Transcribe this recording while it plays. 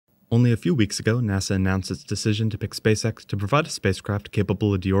Only a few weeks ago, NASA announced its decision to pick SpaceX to provide a spacecraft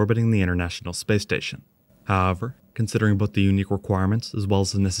capable of deorbiting the International Space Station. However, considering both the unique requirements as well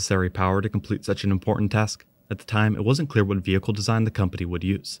as the necessary power to complete such an important task, at the time it wasn't clear what vehicle design the company would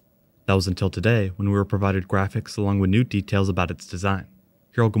use. That was until today when we were provided graphics along with new details about its design.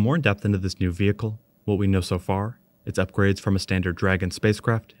 Here I'll go more in depth into this new vehicle, what we know so far, its upgrades from a standard Dragon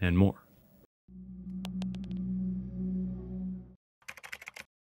spacecraft, and more.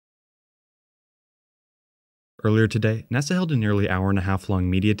 Earlier today, NASA held a nearly hour-and-a-half-long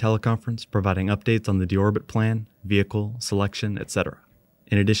media teleconference providing updates on the deorbit plan, vehicle, selection, etc.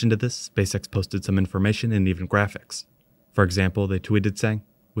 In addition to this, SpaceX posted some information and even graphics. For example, they tweeted saying,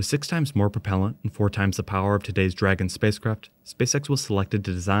 "With 6 times more propellant and 4 times the power of today's Dragon spacecraft, SpaceX was selected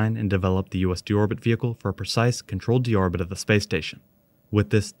to design and develop the US Deorbit vehicle for a precise, controlled deorbit of the space station."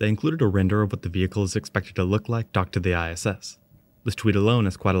 With this, they included a render of what the vehicle is expected to look like docked to the ISS. This tweet alone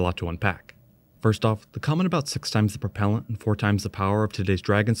has quite a lot to unpack. First off, the comment about 6 times the propellant and 4 times the power of today's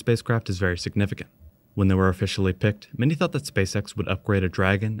Dragon spacecraft is very significant. When they were officially picked, many thought that SpaceX would upgrade a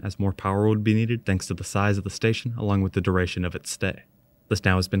Dragon as more power would be needed thanks to the size of the station along with the duration of its stay. This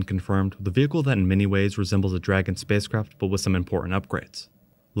now has been confirmed with a vehicle that in many ways resembles a Dragon spacecraft but with some important upgrades.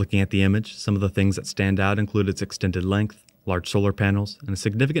 Looking at the image, some of the things that stand out include its extended length, large solar panels, and a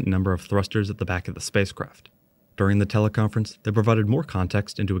significant number of thrusters at the back of the spacecraft. During the teleconference, they provided more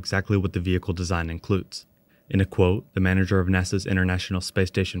context into exactly what the vehicle design includes. In a quote, the manager of NASA's International Space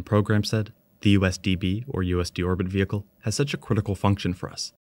Station program said, "The USDB, or US Deorbit vehicle, has such a critical function for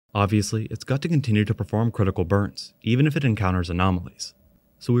us. Obviously, it's got to continue to perform critical burns, even if it encounters anomalies.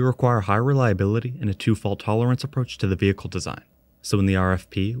 So we require high reliability and a 2-fault tolerance approach to the vehicle design. So in the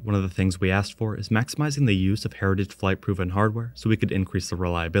RFP, one of the things we asked for is maximizing the use of heritage flight-proven hardware so we could increase the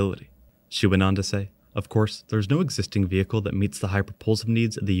reliability." She went on to say, "Of course, there's no existing vehicle that meets the high propulsive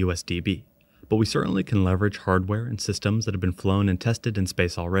needs of the USDB, but we certainly can leverage hardware and systems that have been flown and tested in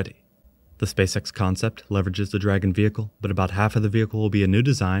space already. The SpaceX concept leverages the Dragon vehicle, but about half of the vehicle will be a new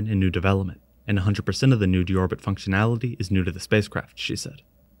design and new development, and 100% of the new deorbit functionality is new to the spacecraft," she said.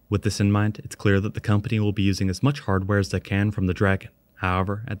 With this in mind, it's clear that the company will be using as much hardware as they can from the Dragon.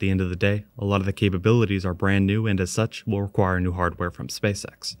 However, at the end of the day, a lot of the capabilities are brand new and as such will require new hardware from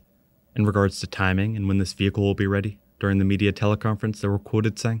SpaceX. In regards to timing and when this vehicle will be ready, during the media teleconference they were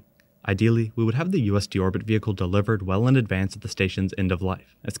quoted saying, "Ideally, we would have the US Deorbit vehicle delivered well in advance of the station's end of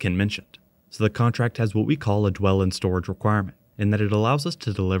life, as Ken mentioned. So the contract has what we call a dwell and storage requirement, in that it allows us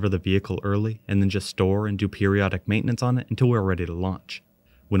to deliver the vehicle early and then just store and do periodic maintenance on it until we're ready to launch.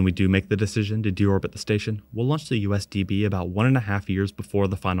 When we do make the decision to deorbit the station, we'll launch the USDB about 1.5 years before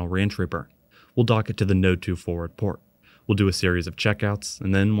the final reentry burn. We'll dock it to the Node 2 forward port. We'll do a series of checkouts,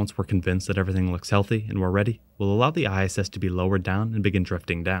 and then once we're convinced that everything looks healthy and we're ready, we'll allow the ISS to be lowered down and begin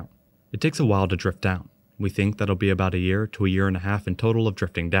drifting down. It takes a while to drift down. We think that'll be about a year to a year and a half in total of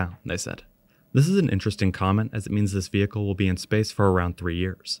drifting down," they said. This is an interesting comment as it means this vehicle will be in space for around 3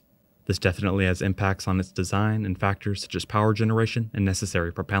 years. This definitely has impacts on its design and factors such as power generation and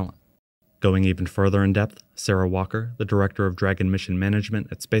necessary propellant. Going even further in depth, Sarah Walker, the director of Dragon Mission Management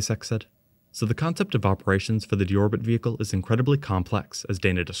at SpaceX, said, "So the concept of operations for the deorbit vehicle is incredibly complex, as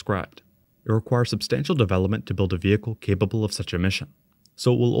Dana described. It requires substantial development to build a vehicle capable of such a mission.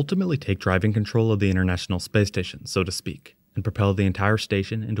 So it will ultimately take driving control of the International Space Station, so to speak, and propel the entire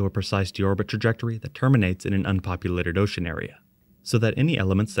station into a precise deorbit trajectory that terminates in an unpopulated ocean area, so that any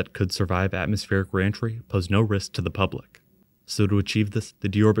elements that could survive atmospheric reentry pose no risk to the public. So to achieve this, the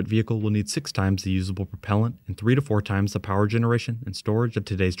deorbit vehicle will need 6 times the usable propellant and 3 to 4 times the power generation and storage of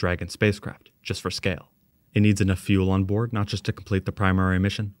today's Dragon spacecraft, just for scale. It needs enough fuel on board not just to complete the primary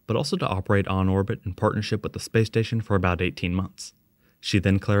mission, but also to operate on orbit in partnership with the space station for about 18 months. She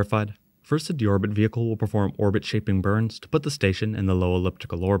then clarified, "First, the deorbit vehicle will perform orbit-shaping burns to put the station in the low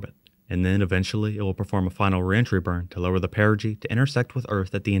elliptical orbit, and then eventually it will perform a final reentry burn to lower the perigee to intersect with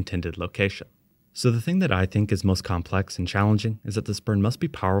Earth at the intended location. So the thing that I think is most complex and challenging is that this burn must be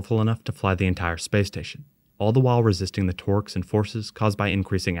powerful enough to fly the entire space station, all the while resisting the torques and forces caused by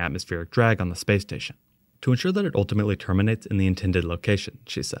increasing atmospheric drag on the space station, to ensure that it ultimately terminates in the intended location,"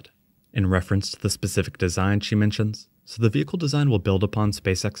 she said. In reference to the specific design she mentions, so the vehicle design will build upon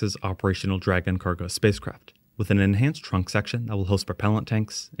SpaceX's operational Dragon cargo spacecraft, with an enhanced trunk section that will host propellant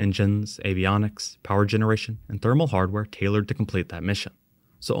tanks, engines, avionics, power generation, and thermal hardware tailored to complete that mission.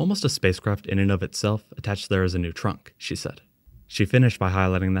 So almost a spacecraft in and of itself attached there as a new trunk, she said. She finished by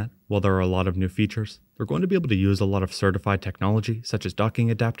highlighting that, while there are a lot of new features, they're going to be able to use a lot of certified technology such as docking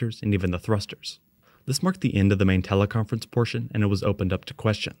adapters and even the thrusters. This marked the end of the main teleconference portion and it was opened up to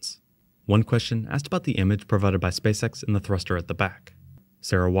questions. One question asked about the image provided by SpaceX and the thruster at the back.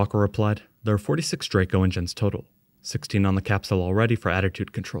 Sarah Walker replied, "There are 46 Draco engines total, 16 on the capsule already for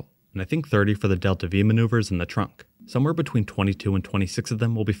attitude control, and I think 30 for the Delta V maneuvers in the trunk. Somewhere between 22 and 26 of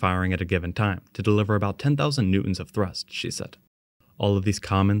them will be firing at a given time to deliver about 10,000 newtons of thrust," she said. All of these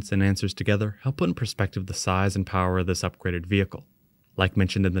comments and answers together help put in perspective the size and power of this upgraded vehicle. Like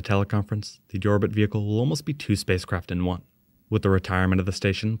mentioned in the teleconference, the Deorbit vehicle will almost be 2 spacecraft in one. With the retirement of the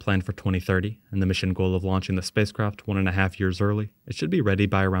station planned for 2030 and the mission goal of launching the spacecraft 1.5 years early, it should be ready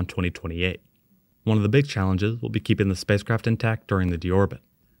by around 2028. One of the big challenges will be keeping the spacecraft intact during the deorbit.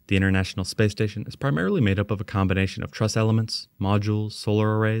 The International Space Station is primarily made up of a combination of truss elements, modules,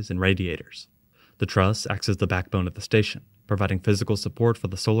 solar arrays, and radiators. The truss acts as the backbone of the station, providing physical support for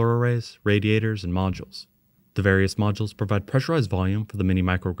the solar arrays, radiators, and modules. The various modules provide pressurized volume for the mini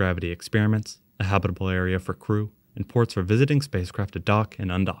microgravity experiments, a habitable area for crew, and ports for visiting spacecraft to dock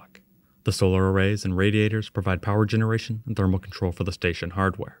and undock. The solar arrays and radiators provide power generation and thermal control for the station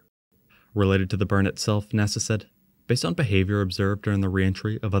hardware. Related to the burn itself, NASA said, "Based on behavior observed during the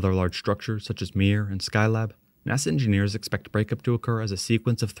reentry of other large structures such as Mir and Skylab, NASA engineers expect breakup to occur as a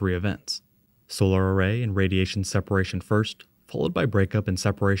sequence of 3 events. Solar array and radiation separation first, followed by breakup and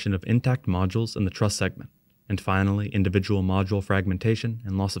separation of intact modules in the truss segment, and finally individual module fragmentation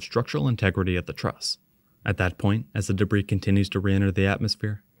and loss of structural integrity of the truss. At that point, as the debris continues to re-enter the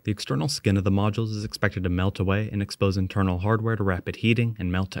atmosphere, the external skin of the modules is expected to melt away and expose internal hardware to rapid heating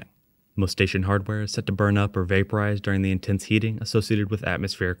and melting. Most station hardware is set to burn up or vaporize during the intense heating associated with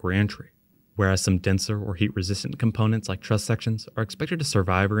atmospheric reentry, whereas some denser or heat-resistant components like truss sections are expected to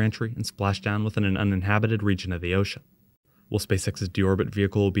survive reentry and splash down within an uninhabited region of the ocean. While SpaceX's deorbit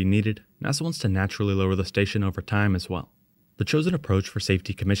vehicle will be needed, NASA wants to naturally lower the station over time as well. The chosen approach for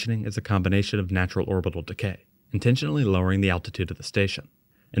safety commissioning is a combination of natural orbital decay, intentionally lowering the altitude of the station,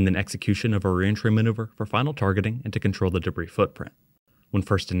 and then execution of a reentry maneuver for final targeting and to control the debris footprint. When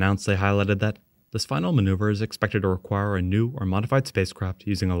first announced, they highlighted that this final maneuver is expected to require a new or modified spacecraft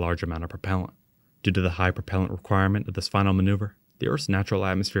using a large amount of propellant. Due to the high propellant requirement of this final maneuver, the Earth's natural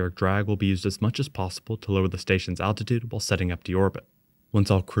atmospheric drag will be used as much as possible to lower the station's altitude while setting up deorbit. Once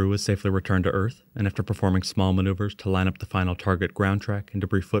all crew is safely returned to Earth, and after performing small maneuvers to line up the final target ground track and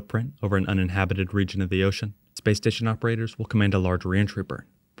debris footprint over an uninhabited region of the ocean, space station operators will command a large reentry burn,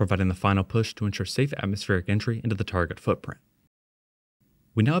 providing the final push to ensure safe atmospheric entry into the target footprint.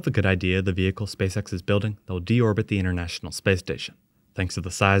 We now have a good idea of the vehicle SpaceX is building that will deorbit the International Space Station. Thanks to the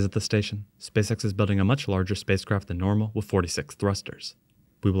size of the station, SpaceX is building a much larger spacecraft than normal with 46 thrusters.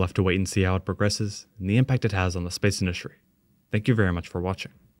 We will have to wait and see how it progresses and the impact it has on the space industry. Thank you very much for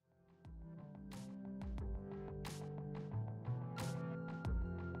watching.